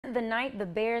wasn't the night the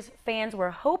Bears fans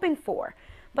were hoping for,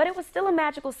 but it was still a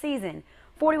magical season.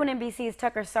 41 NBC's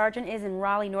Tucker Sargent is in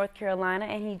Raleigh, North Carolina,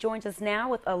 and he joins us now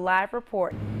with a live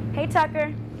report. Hey,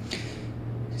 Tucker.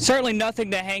 Certainly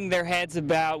nothing to hang their heads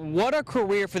about. What a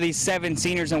career for these 7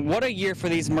 seniors, and what a year for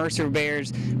these Mercer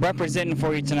Bears representing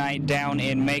for you tonight down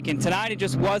in Macon. Tonight it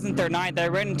just wasn't their night. They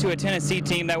ran into a Tennessee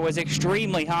team that was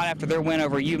extremely hot after their win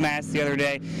over UMass the other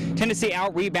day. Tennessee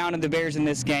out-rebounded the Bears in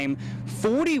this game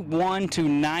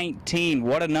 41-19.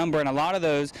 What a number, and a lot of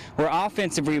those were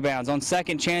offensive rebounds on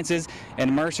second chances,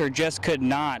 and Mercer just could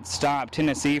not stop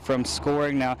Tennessee from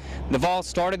scoring. Now, the Vols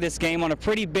started this game on a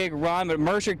pretty big run, but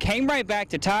Mercer came right back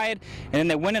to tie it, and then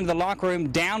they went into the locker room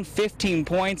down 15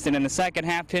 points, and in the second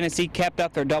half, Tennessee kept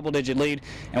up their double-digit lead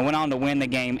and went on to win the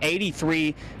game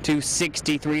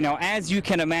 83-63. Now, as you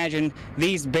can imagine,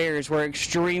 these Bears were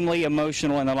extremely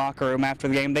emotional in the locker room after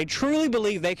the game. They truly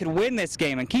believed they could win this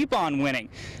game and keep on winning.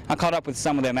 I caught up with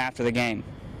some of them after the game.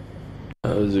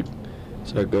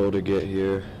 It's our goal to get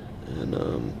here, and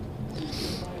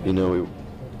you know, we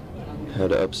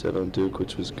had an upset on Duke,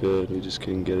 which was good. We just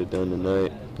couldn't get it done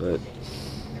tonight, but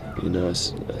you know, I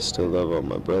still love all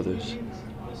my brothers.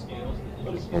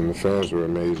 The fans were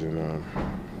amazing.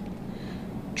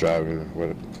 Driving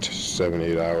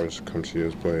 7-8 hours to come see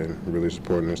us play and really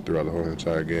supporting us throughout the whole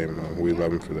entire game. We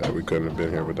love them for that. We couldn't have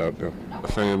been here without them. The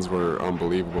fans were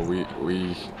unbelievable.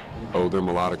 We owe them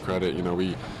a lot of credit. You know,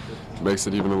 it makes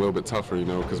it even a little bit tougher, you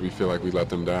know, because we feel like we let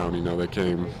them down. You know, they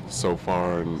came so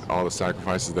far, and all the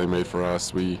sacrifices they made for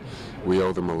us, we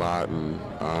owe them a lot. And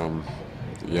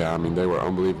yeah, I mean, they were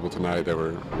unbelievable tonight. They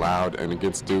were loud, and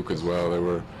against Duke as well.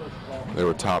 They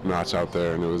were top notch out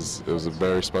there, and it was a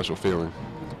very special feeling.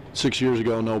 6 years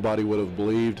ago, nobody would have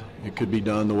believed it could be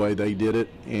done the way they did it,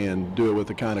 and do it with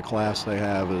the kind of class they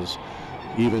have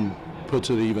puts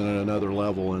it even at another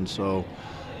level. And so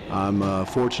I'm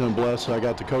fortunate and blessed I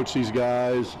got to coach these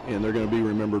guys, and they're going to be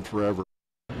remembered forever.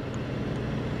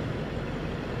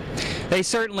 They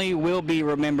certainly will be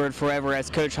remembered forever, as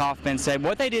Coach Hoffman said.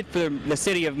 What they did for the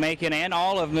city of Macon and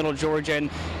all of Middle Georgia, and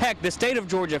heck, the state of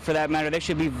Georgia for that matter, they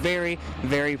should be very,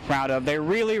 very proud of. They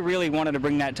really, really wanted to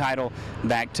bring that title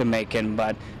back to Macon,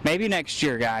 but maybe next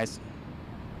year, guys.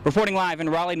 Reporting live in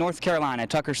Raleigh, North Carolina,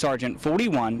 Tucker Sargent,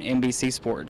 41 NBC Sports.